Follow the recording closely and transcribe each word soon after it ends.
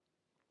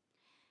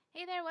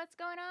Hey there, what's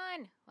going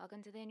on?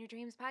 Welcome to the In Your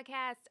Dreams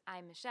podcast.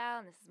 I'm Michelle,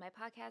 and this is my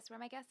podcast where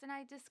my guests and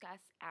I discuss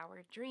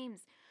our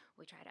dreams.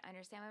 We try to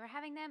understand why we're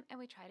having them, and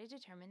we try to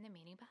determine the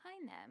meaning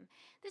behind them.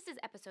 This is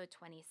episode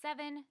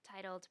 27,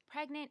 titled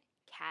Pregnant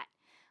Cat.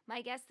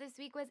 My guest this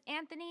week was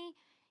Anthony.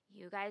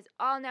 You guys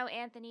all know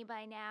Anthony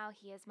by now.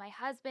 He is my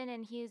husband,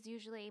 and he is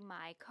usually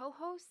my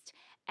co-host,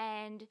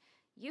 and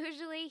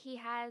usually he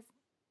has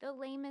the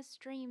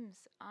lamest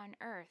dreams on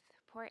earth.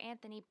 Poor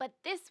Anthony. But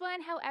this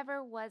one,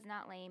 however, was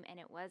not lame and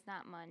it was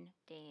not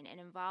mundane. It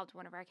involved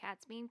one of our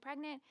cats being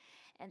pregnant,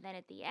 and then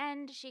at the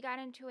end, she got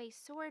into a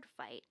sword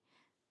fight,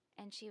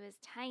 and she was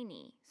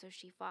tiny, so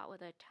she fought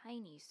with a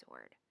tiny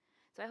sword.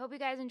 So I hope you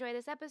guys enjoy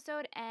this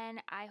episode, and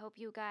I hope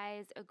you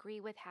guys agree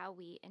with how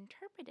we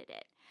interpreted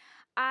it.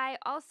 I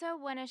also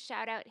want to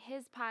shout out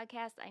his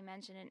podcast. I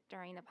mentioned it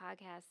during the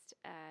podcast.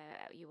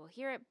 You will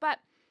hear it, but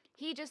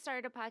he just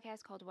started a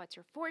podcast called What's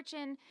Your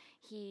Fortune?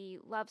 He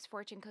loves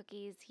fortune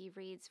cookies. He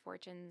reads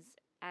fortunes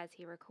as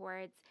he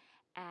records,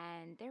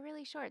 and they're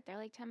really short. They're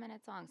like 10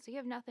 minutes long, so you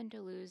have nothing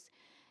to lose.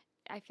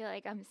 I feel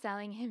like I'm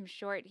selling him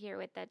short here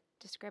with that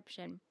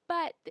description,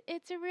 but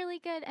it's a really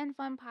good and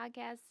fun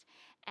podcast,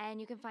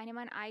 and you can find him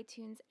on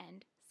iTunes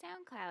and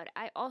SoundCloud.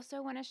 I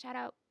also want to shout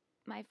out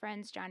my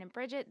friends John and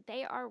Bridget.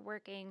 They are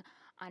working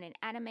on an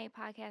anime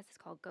podcast. It's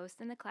called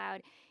Ghost in the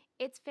Cloud.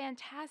 It's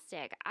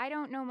fantastic. I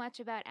don't know much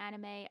about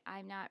anime.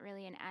 I'm not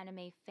really an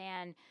anime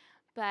fan,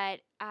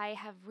 but I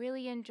have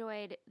really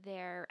enjoyed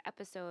their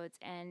episodes,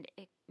 and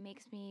it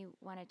makes me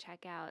want to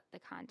check out the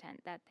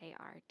content that they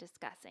are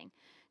discussing.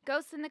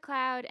 Ghosts in the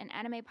Cloud, an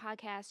anime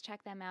podcast.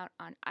 Check them out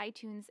on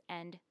iTunes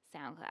and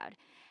SoundCloud.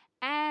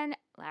 And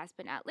last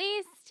but not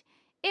least,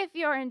 if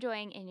you're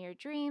enjoying In Your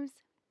Dreams,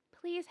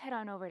 please head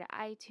on over to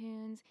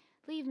iTunes.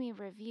 Leave me a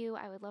review.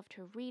 I would love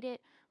to read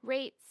it.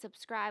 Rate,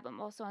 subscribe.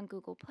 I'm also on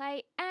Google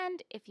Play.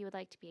 And if you would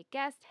like to be a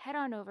guest, head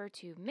on over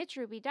to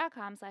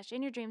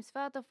mitchruby.com/inyourdreams,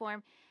 fill out the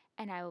form,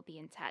 and I will be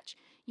in touch.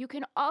 You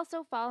can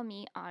also follow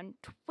me on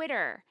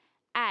Twitter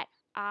at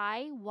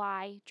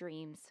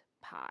IYDreamsPod.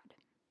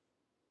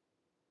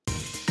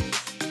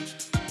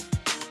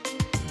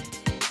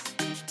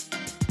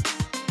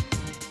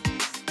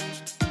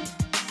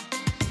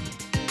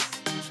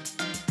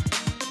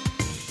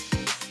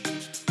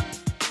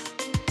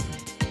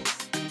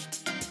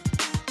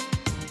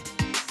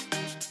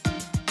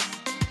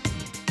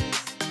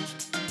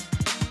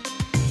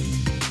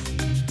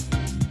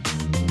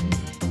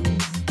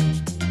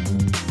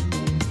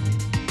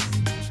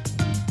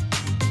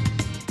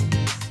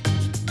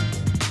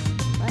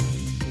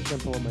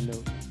 Pull up my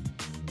note.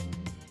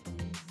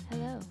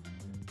 Hello,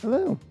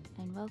 Hello,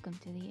 and welcome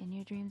to the In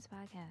Your Dreams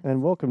podcast.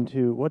 and welcome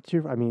to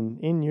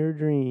In Your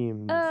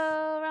Dreams.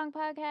 Oh, wrong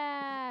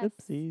podcast.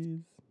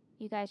 Oopsies.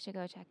 You guys should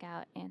go check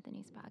out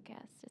Anthony's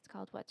podcast. It's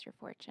called What's Your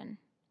Fortune?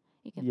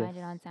 You can Yes. find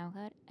it on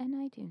SoundCloud and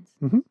iTunes.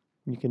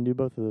 You can do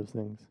both of those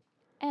things.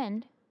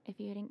 And if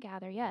you didn't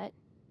gather yet,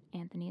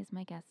 Anthony is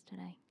my guest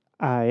today.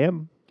 I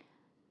am.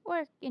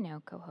 Or,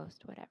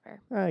 co-host, whatever.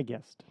 I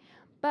guessed.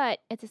 But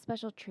it's a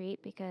special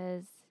treat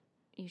because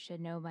you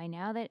should know by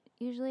now that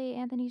usually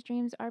Anthony's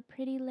dreams are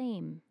pretty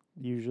lame.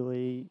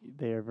 Usually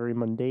they are very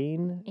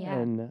mundane Yeah.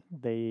 and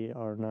they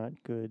are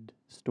not good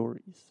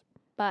stories.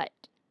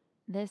 But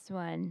this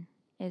one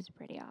is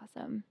pretty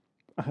awesome.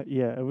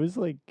 Yeah, it was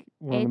like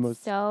one of the It's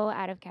most. so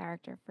out of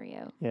character for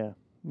you. Yeah,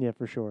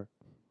 for sure.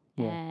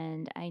 Yeah.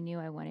 And I knew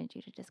I wanted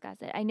you to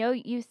discuss it. I know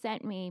you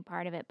sent me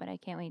part of it, but I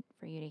can't wait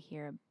for me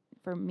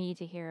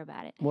to hear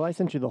about it. Well, I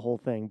sent you the whole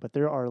thing, but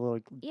there are little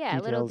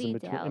little details in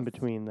details.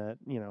 between that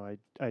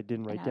I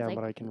didn't write I was down, like,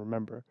 but I can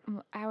remember.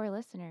 Our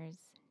listeners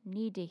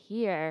need to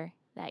hear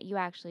that you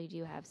actually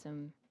do have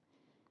some,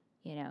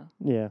 Yeah.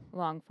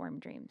 long form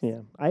dreams.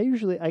 Yeah, I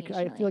Occasionally.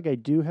 feel like I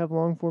do have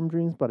long form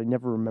dreams, but I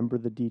never remember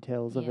the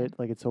details of Yeah. it.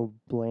 Like it's so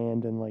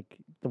bland, and like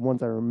the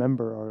ones I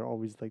remember are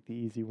always like the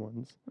easy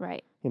ones.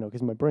 Right.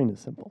 Because my brain is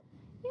simple.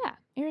 Yeah.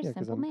 You're a Yeah,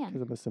 simple Because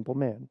man. I'm a simple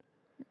man.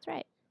 That's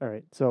right. All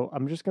right, so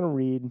I'm just gonna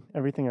read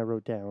everything I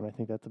wrote down. I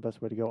think that's the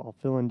best way to go. I'll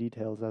fill in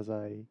details as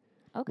I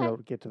Okay.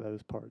 get to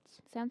those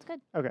parts. Sounds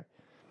good. Okay.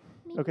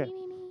 Me, Okay.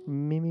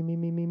 me.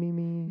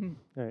 Me.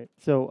 All right.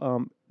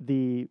 So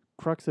the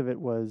crux of it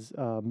was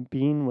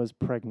Bean was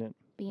pregnant.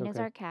 Bean is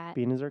Okay. our cat.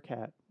 Bean is our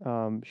cat.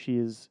 She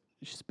is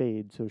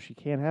spayed, so she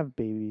can't have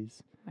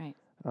babies. Right.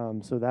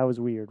 So that was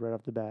weird right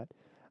off the bat.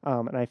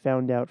 And I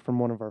found out from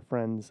one of our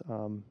friends,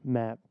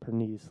 Matt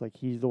Pernice, like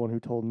he's the one who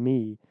told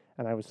me,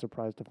 and I was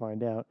surprised to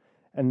find out.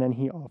 And then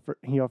he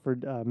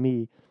offered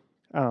me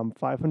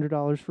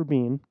 $500 for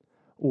Bean,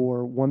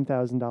 or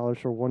 $1,000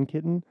 for one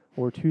kitten,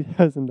 or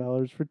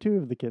 $2,000 for two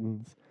of the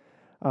kittens.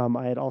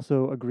 I had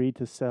also agreed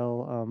to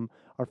sell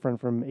our friend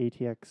from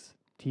ATX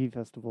TV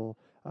Festival,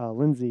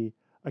 Lindsay,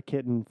 a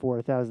kitten for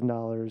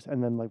 $1,000,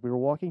 and then like we were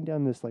walking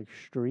down this like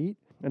street,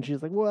 and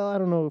she's like, "Well, I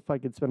don't know if I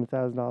could spend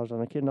 $1,000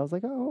 on a kitten." I was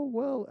like, "Oh,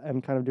 well,"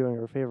 and kind of doing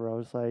her a favor. I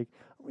was like,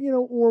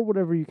 or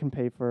whatever you can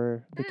pay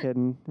for the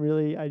kitten.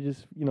 Really, I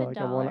just like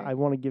 $1. I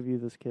want to give you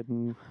this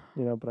kitten,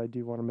 but I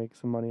do want to make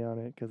some money on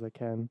it because I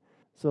can.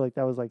 So like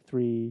that was like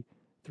three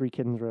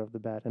kittens right off the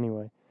bat.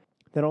 Anyway,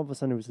 Then all of a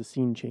sudden it was a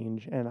scene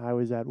change, and I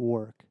was at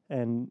work,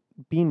 and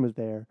Bean was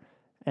there,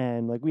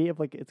 and like we have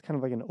like it's kind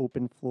of like an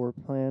open floor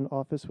plan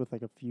office with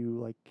like a few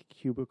like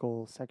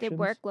cubicle sections. Did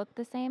work look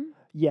the same?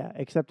 Yeah,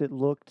 except it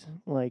looked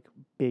like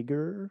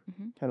bigger,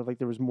 Mm-hmm. kind of like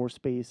there was more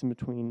space in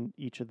between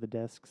each of the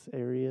desks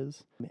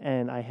areas,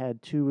 and I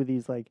had two of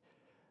these like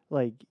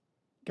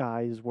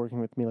guys working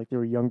with me, like they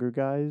were younger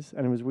guys,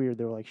 and it was weird.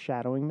 They were like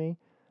shadowing me,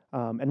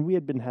 and we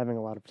had been having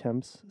a lot of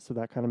temps, so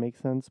that kind of makes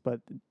sense.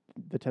 But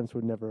the temps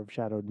would never have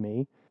shadowed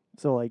me.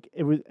 So like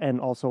it was,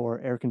 and also our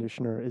air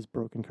conditioner is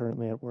broken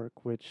currently at work,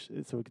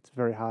 so it gets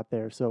very hot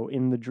there. So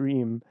in the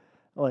dream,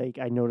 like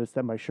I noticed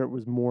that my shirt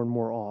was more and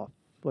more off.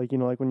 Like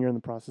like when you're in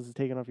the process of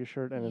taking off your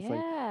shirt, and it's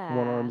like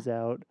one arm's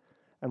out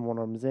and one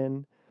arm's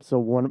in. So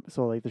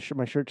like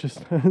my shirt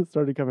just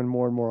started coming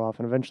more and more off,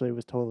 and eventually it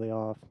was totally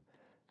off.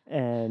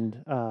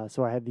 And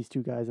so I had these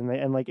two guys,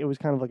 and like it was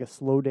kind of like a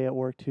slow day at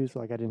work too. So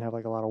like I didn't have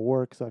like a lot of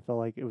work, so I felt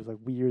like it was like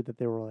weird that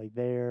they were like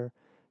there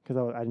because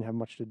I didn't have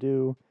much to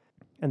do.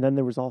 And then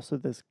there was also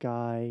this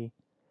guy.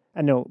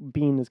 I know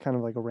Bean is kind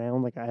of like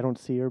around, like I don't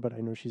see her, but I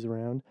know she's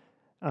around.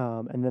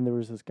 And then there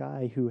was this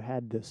guy who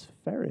had this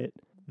ferret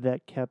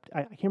that kept.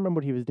 I can't remember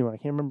what he was doing. I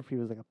can't remember if he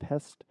was like a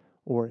pest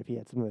or if he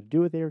had something to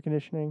do with air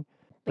conditioning.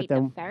 Wait, but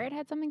then, the ferret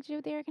had something to do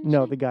with the air conditioning?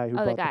 no, the guy who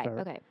Oh, brought the guy. the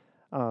ferret.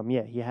 Okay.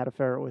 Yeah, he had a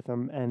ferret with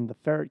him, and the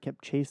ferret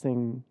kept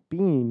chasing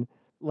Bean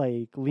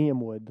like Liam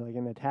would, like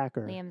an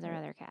attacker. Liam's our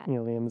other cat. Yeah,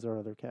 Liam's our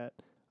other cat.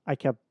 I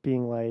kept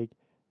being like,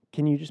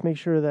 "Can you just make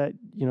sure that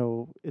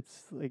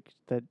it's like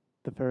that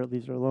the ferret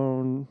leaves her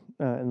alone,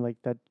 and like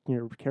that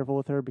you're careful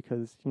with her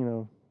because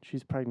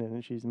she's pregnant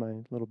and she's my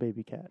little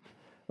baby cat."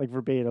 Like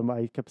verbatim,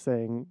 I kept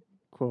saying,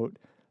 "quote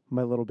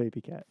my little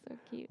baby cat," So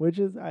cute. which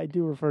is I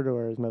do refer to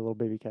her as my little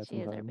baby cat She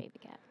sometimes. is our baby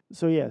cat.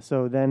 So yeah,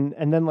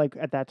 then like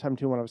at that time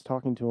too, when I was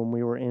talking to him,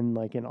 we were in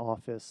like an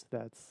office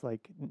that's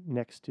like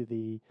next to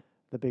the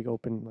big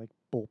open like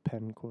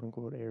bullpen quote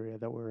unquote area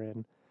that we're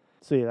in.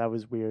 So yeah, that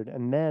was weird.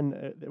 And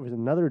then there was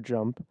another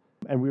jump,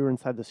 and we were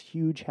inside this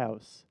huge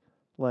house,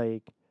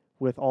 like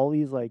with all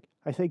these like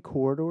I say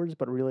corridors,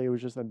 but really it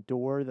was just a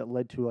door that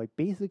led to like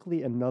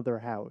basically another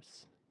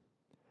house.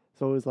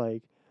 So it was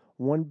like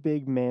one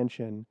big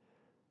mansion,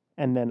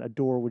 and then a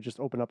door would just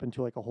open up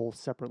into like a whole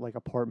separate like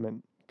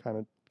apartment kind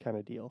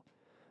of deal.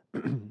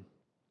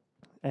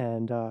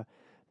 And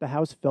the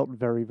house felt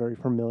very very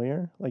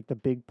familiar, like the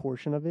big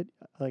portion of it,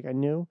 like I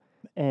knew,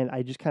 and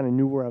I just kind of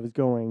knew where I was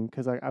going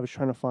because I was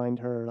trying to find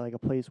her like a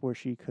place where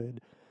she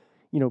could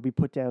be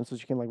put down so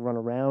she can like run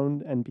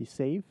around and be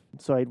safe.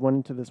 So I went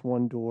into this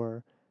one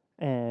door,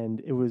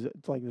 and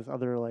it's like this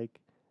other like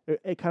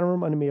it kind of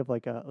reminded me of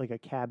like a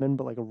cabin,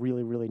 but like a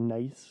really really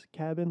nice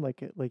cabin,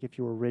 like if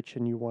you were rich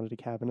and you wanted a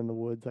cabin in the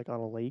woods like on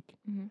a lake.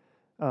 Mm-hmm.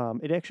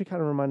 It actually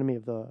kind of reminded me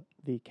of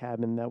the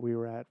cabin that we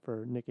were at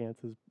for Nick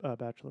Ance's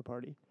bachelor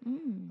party.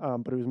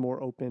 But it was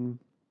more open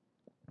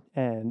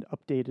and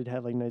updated,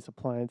 had like nice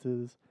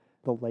appliances.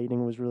 The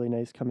lighting was really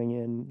nice coming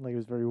in, like it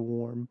was very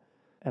warm.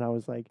 And I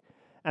was like,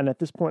 and at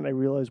this point I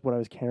realized what I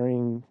was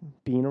carrying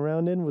Bean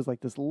around in was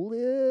like this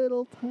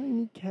little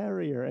tiny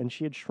carrier, and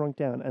she had shrunk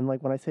down. And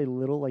like when I say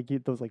little, like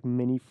those like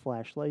mini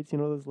flashlights,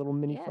 those little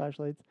mini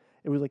flashlights,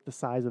 it was like the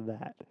size of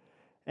that.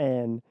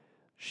 And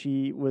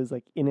she was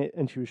like in it,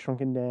 and she was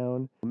shrunken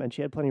down, and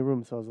she had plenty of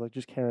room. So I was like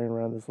just carrying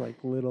around this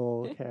like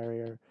little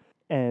carrier,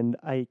 and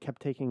I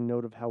kept taking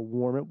note of how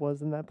warm it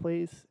was in that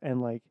place,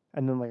 and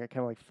then like I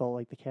kind of like felt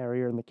like the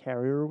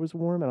carrier was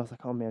warm, and I was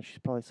like, oh man, she's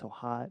probably so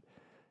hot,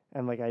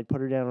 and like I'd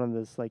put her down on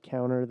this like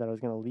counter that I was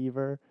gonna leave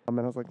her, and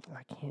I was like,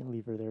 I can't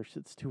leave her there,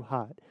 it's too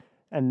hot,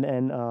 and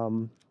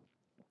then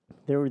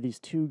there were these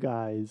two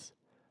guys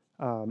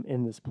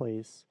in this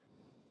place.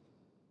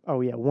 Oh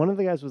yeah, one of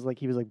the guys was like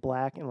he was like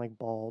black and like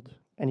bald,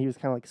 and he was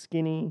kind of like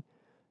skinny,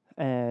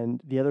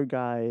 and the other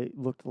guy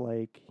looked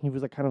like he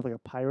was like kind of like a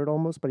pirate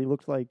almost, but he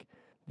looked like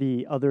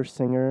the other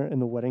singer in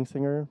the Wedding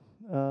Singer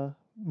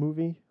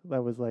movie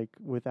that was like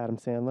with Adam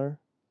Sandler.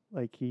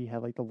 Like he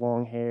had like the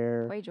long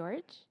hair. Boy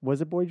George? Was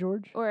it Boy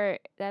George? Or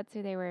that's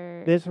who they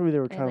were. That's who they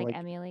were trying to like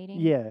emulating.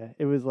 Yeah,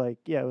 it was like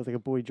a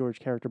Boy George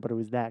character, but it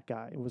was that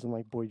guy. It wasn't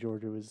like Boy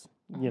George. It was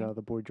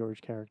the Boy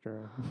George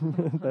character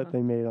that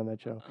they made on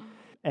that show.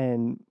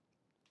 And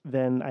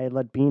then I had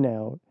let Bean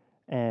out,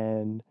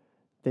 and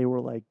they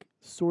were like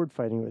sword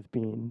fighting with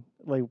Bean,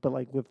 but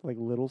with like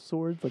little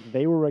swords. Like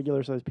they were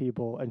regular sized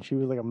people, and she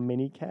was like a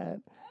mini cat,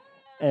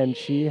 and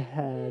she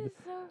had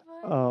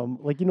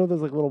like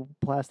those like little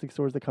plastic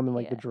swords that come in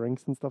like the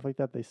drinks and stuff like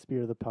that. They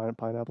spear the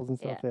pineapples and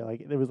stuff. They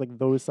like it was like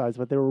those size,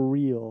 but they were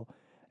real.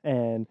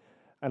 And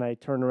I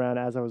turned around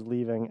as I was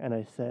leaving, and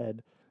I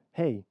said,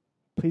 "Hey,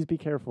 please be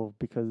careful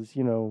because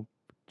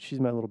she's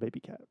my little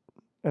baby cat."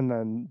 And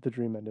then the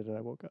dream ended, and I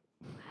woke up.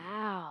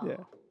 Wow. Yeah,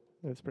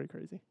 it was pretty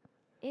crazy.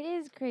 It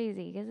is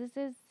crazy because this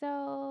is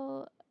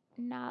so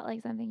not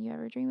like something you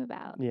ever dream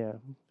about. Yeah,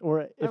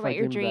 or if I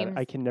dream about it,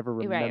 I can never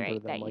remember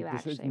them. That like you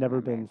this has actually never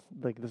remember.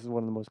 been like this is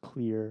one of the most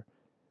clear,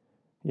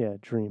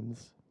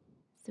 dreams.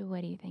 So what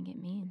do you think it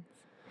means?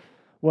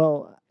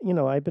 Well,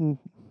 I've been,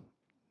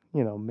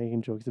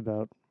 making jokes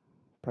about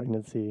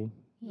pregnancy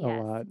a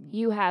lot.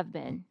 You have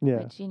been. Yeah.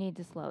 But you need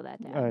to slow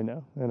that down.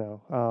 I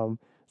know.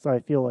 So I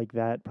feel like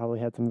that probably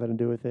had something to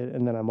do with it.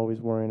 And then I'm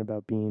always worrying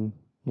about Bean.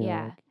 You know,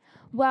 Yeah. like,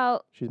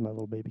 Well, she's my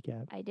little baby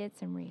cat. I did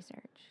some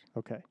research.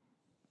 Okay.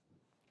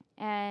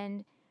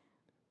 And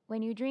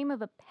when you dream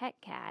of a pet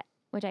cat,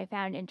 which I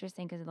found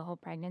interesting because of the whole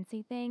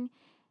pregnancy thing.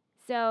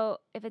 So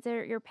if it's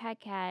your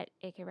pet cat,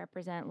 it could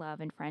represent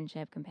love and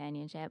friendship,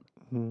 companionship.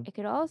 Mm. It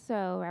could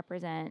also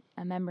represent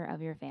a member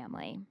of your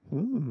family.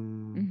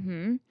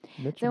 Mm.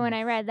 So when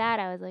I read that,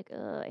 I was like,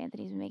 oh,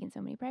 Anthony's been making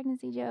so many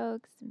pregnancy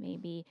jokes.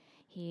 Maybe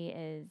he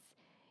is,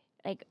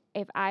 like,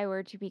 if I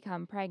were to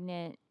become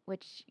pregnant,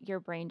 which your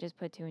brain just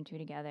put two and two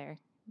together,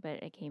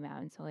 but it came out,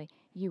 and so, like,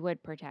 you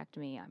would protect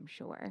me, I'm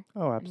sure.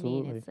 Oh,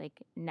 absolutely. I mean, it's,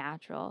 like,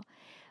 natural.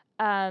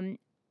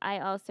 I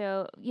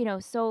also,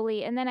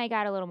 Soli, and then I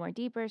got a little more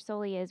deeper.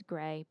 Soli is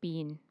gray.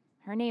 Bean.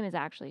 Her name is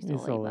actually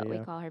Soli, but we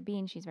call her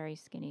Bean. She's very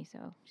skinny,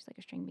 so she's like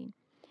a string bean.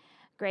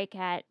 Gray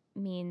cat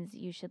means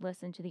you should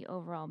listen to the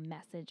overall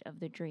message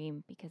of the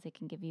dream because it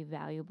can give you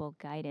valuable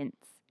guidance.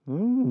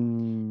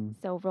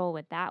 So roll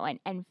with that one.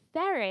 And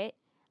ferret,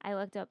 I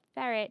looked up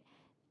ferret.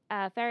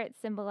 Ferret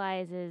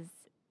symbolizes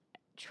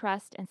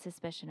trust and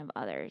suspicion of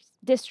others.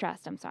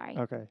 Distrust, I'm sorry.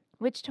 Okay.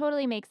 Which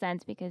totally makes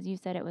sense because you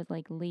said it was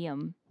like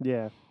Liam.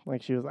 Yeah.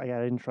 Like she was like,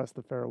 I didn't trust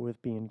the ferret with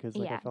Bean because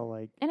like I felt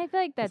like. And I feel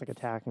like that's like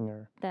attacking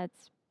her.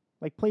 That's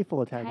like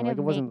playful attacking. Kind like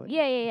it wasn't. Like,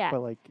 yeah.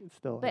 But like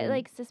still. But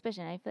like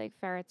suspicion. I feel like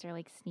ferrets are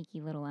like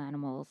sneaky little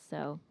animals,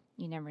 so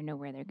you never know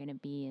where they're gonna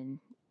be, and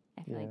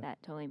I feel like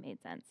that totally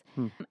made sense.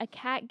 A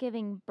cat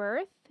giving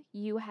birth,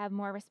 you have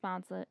more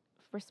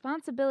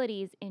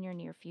responsibilities in your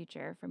near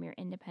future from your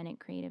independent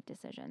creative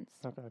decisions.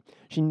 Okay.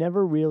 She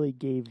never really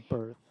gave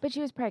birth. But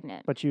she was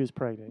pregnant.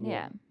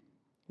 Yeah.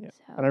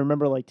 So. And I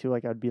remember like too,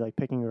 like I'd be like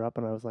picking her up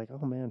and I was like,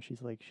 oh man,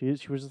 she's like she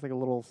was just like a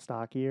little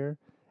stockier.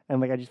 And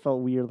like I just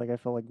felt weird, like I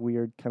felt like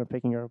weird kind of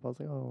picking her up. I was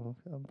like, oh,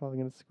 I'm probably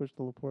gonna squish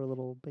the poor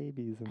little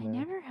babies in there. I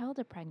never held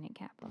a pregnant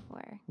cat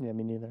before. Yeah,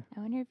 me neither. I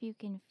wonder if you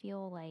can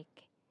feel like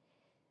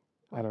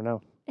I don't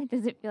know.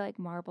 Does it feel like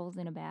marbles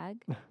in a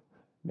bag?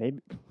 Maybe.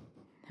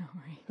 No,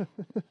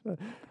 right.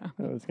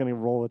 I was gonna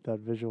roll with that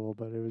visual,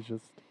 but it was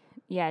just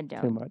don't.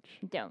 too much.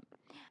 Don't.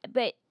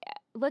 But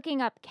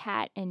looking up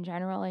cat in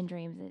general in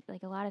dreams,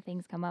 like a lot of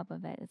things come up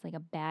of it. It's like a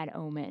bad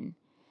omen.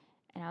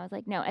 And I was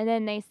like, no. And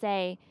then they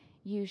say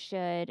you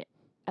should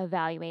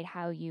evaluate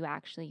how you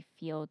actually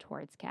feel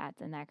towards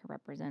cats, and that could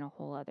represent a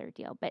whole other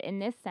deal. But in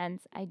this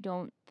sense, I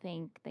don't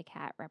think the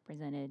cat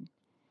represented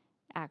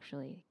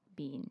actually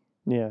Bean.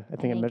 Yeah, I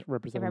think it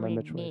represented my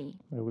Mitch me.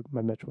 wife.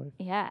 My Mitch wife.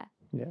 Yeah.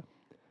 Yeah.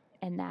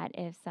 And that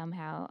if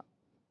somehow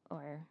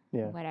or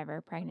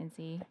whatever,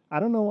 pregnancy. I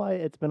don't know why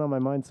it's been on my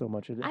mind so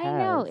much. I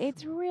know.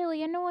 It's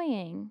really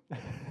annoying.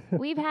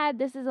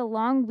 This is a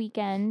long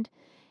weekend.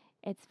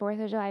 It's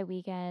 4th of July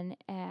weekend,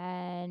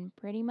 and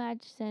pretty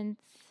much since,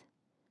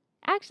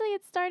 actually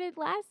it started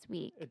last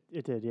week.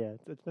 It did, yeah.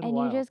 It's been a while.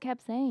 while. And you just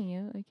kept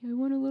saying, I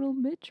want a little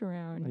Mitch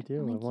around. I do.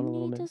 I'm like, I want a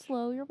little Mitch. You need to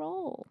slow your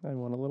roll. I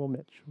want a little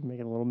Mitch. We're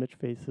making little Mitch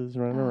faces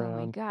running around.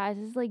 Oh my gosh,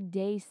 this is like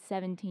day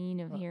 17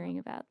 of hearing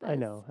about this. I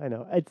know.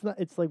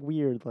 It's like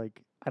weird.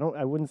 Like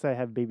I wouldn't say I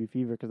have baby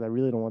fever because I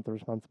really don't want the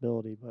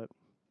responsibility, but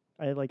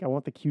I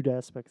want the cute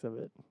aspects of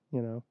it,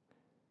 you know.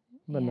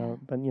 But no,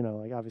 but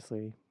like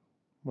obviously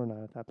we're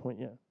not at that point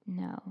yet.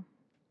 No,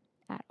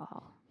 at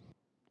all.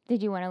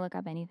 Did you want to look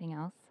up anything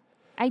else?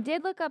 I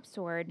did look up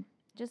sword,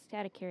 just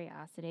out of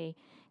curiosity.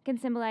 It can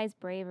symbolize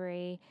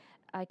bravery.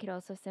 It could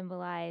also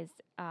symbolize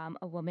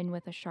a woman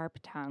with a sharp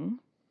tongue.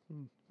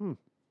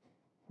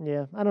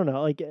 Yeah, I don't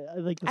know. Like the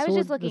sword. I was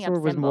just looking up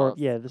was symbols.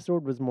 The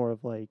sword was more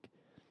of like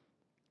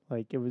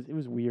it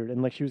was weird,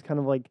 and like she was kind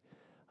of like,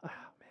 oh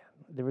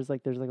man, there's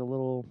like a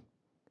little,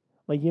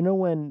 like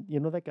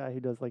that guy who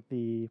does like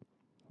the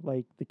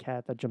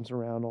cat that jumps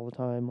around all the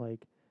time,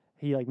 like.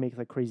 He like makes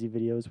like crazy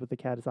videos with the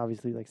cat. It's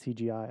obviously like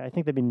CGI. I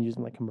think they've been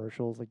using like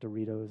commercials, like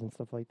Doritos and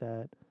stuff like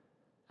that.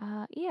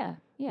 Yeah.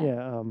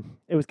 Yeah.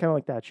 It was kind of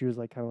like that. She was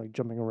like kind of like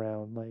jumping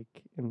around, like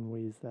in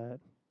ways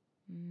that,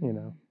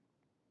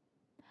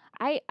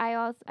 I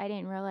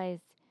didn't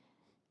realize,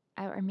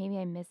 or maybe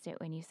I missed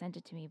it when you sent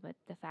it to me. But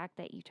the fact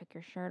that you took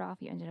your shirt off,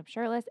 you ended up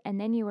shirtless, and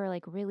then you were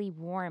like really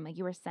warm, like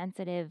you were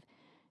sensitive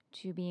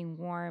to being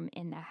warm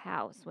in the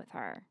house with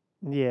her.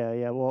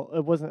 Yeah. Well,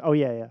 it wasn't. Oh,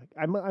 yeah.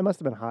 I must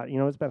have been hot.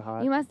 It's been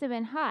hot. You must have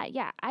been hot.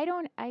 Yeah. I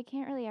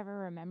can't really ever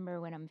remember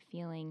when I'm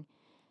feeling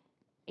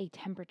a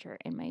temperature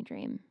in my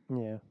dream.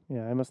 Yeah.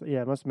 It must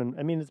have been.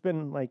 I mean, it's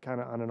been like kind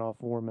of on and off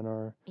warm in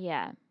our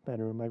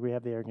bedroom. Like we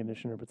have the air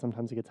conditioner, but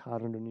sometimes it gets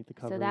hot underneath the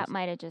covers. So that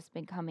might have just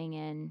been coming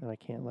in. And I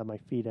can't let my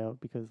feet out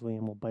because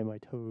Liam will bite my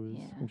toes,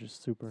 which is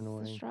super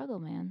annoying. It's a struggle,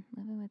 man,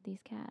 living with these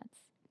cats.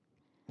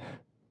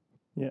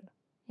 Yeah.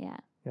 Yeah.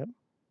 Yep.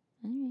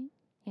 All right.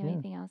 You have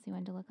anything else you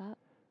wanted to look up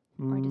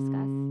or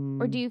discuss?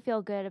 Or do you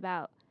feel good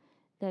about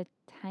the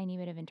tiny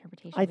bit of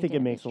interpretation? I think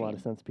it makes a lot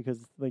of sense because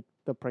like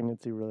the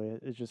pregnancy really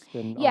has just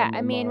been. Yeah,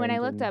 I mean, when I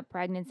looked up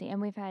pregnancy,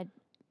 and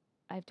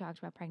I've talked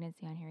about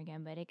pregnancy on here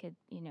again, but it could,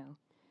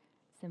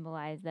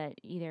 symbolize that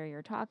either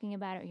you're talking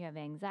about it or you have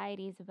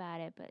anxieties about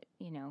it, but,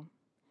 Yeah.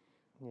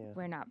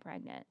 we're not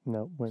pregnant.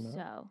 No, we're not.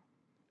 So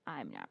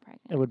I'm not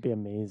pregnant. It would be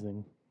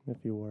amazing if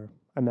you were.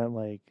 I meant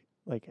like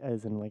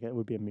as in like it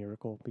would be a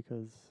miracle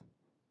because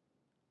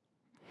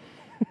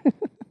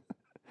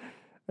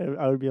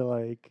I would be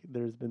like,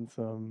 there's been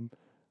some,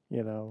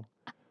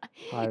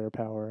 higher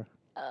power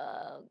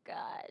Oh,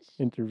 gosh.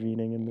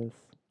 intervening in this,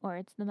 Or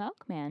it's the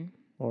milkman.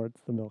 or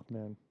it's the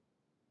milkman.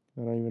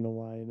 I don't even know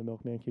why the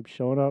milkman keeps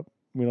showing up.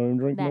 We don't even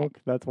drink That milk.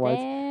 That's why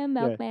Damn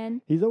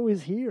milkman. he's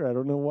always here. I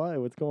don't know why.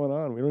 What's going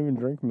on? We don't even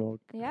drink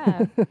milk.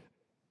 Yeah.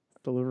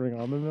 Delivering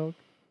almond milk.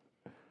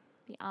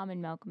 The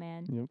almond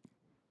milkman. Yep.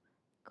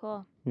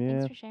 Cool. Yeah.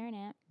 Thanks for sharing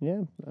it.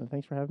 Yeah.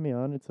 Thanks for having me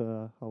on. It's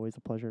always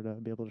a pleasure to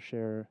be able to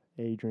share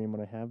a dream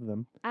when I have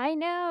them. I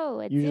know.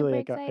 It's Usually,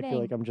 super I exciting. feel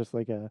like I'm just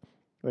like a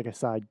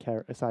side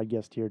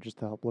guest here just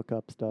to help look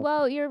up stuff.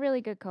 Well, you're a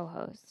really good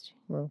co-host.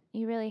 Well.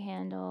 You really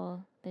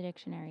handle the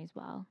dictionaries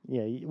well.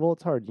 Yeah. Well,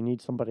 it's hard. You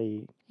need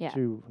somebody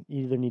to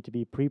either need to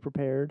be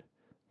pre-prepared,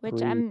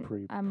 which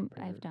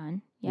I've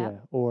done. Yep. Yeah.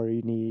 Or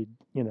you need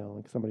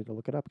like somebody to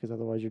look it up because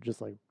otherwise you're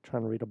just like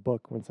trying to read a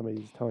book when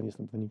somebody's telling you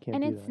something you can't.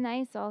 And do it's that.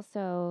 nice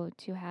also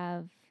to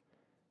have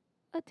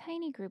a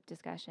tiny group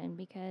discussion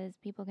because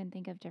people can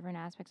think of different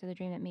aspects of the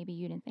dream that maybe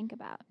you didn't think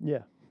about.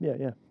 Yeah.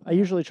 I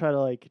usually try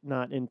to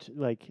not into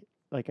like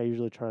I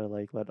usually try to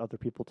let other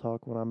people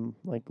talk when I'm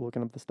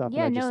looking up the stuff.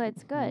 Yeah, and no,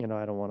 that's good.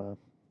 I don't want to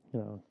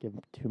give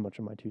too much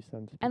of my 2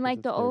 cents. And because the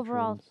it's their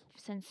overall, dreams.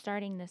 since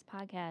starting this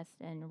podcast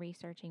and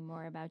researching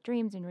more about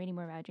dreams and reading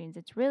more about dreams,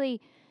 it's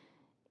really,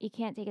 you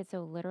can't take it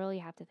so literal. You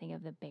have to think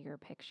of the bigger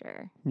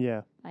picture.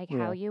 Yeah.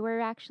 How you were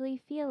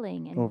actually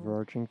feeling. And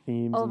overarching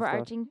themes.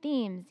 Overarching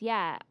themes,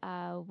 yeah.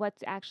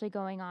 What's actually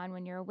going on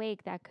when you're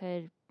awake that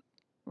could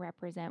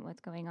represent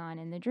what's going on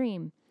in the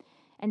dream.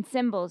 And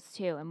symbols,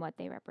 too, and what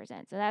they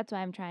represent. So that's why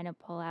I'm trying to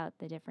pull out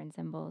the different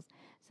symbols.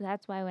 So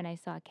that's why when I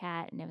saw a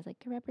cat and it was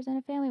could represent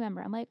a family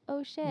member, I'm like,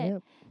 oh, shit.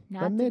 Yep.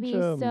 Not to be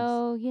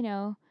so,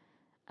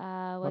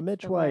 what's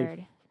Mitch the wife.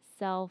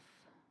 word?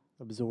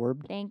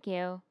 Absorbed. Thank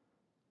you.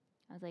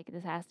 I was like,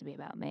 this has to be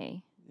about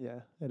me.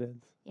 Yeah, it is.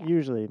 Yeah.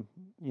 Usually,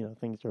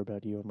 things are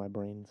about you and my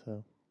brain,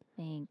 so.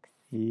 Thanks.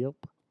 Yep.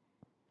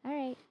 All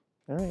right.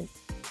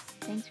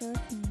 Thanks for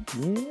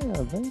listening. Yeah,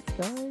 thanks,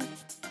 guys.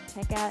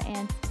 Check out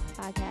Ant's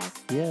podcast.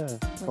 Yeah.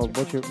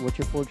 What's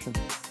your fortune?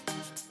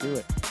 Do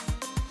it.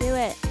 Do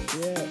it.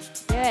 Yeah.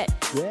 Do it.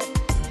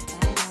 Yeah.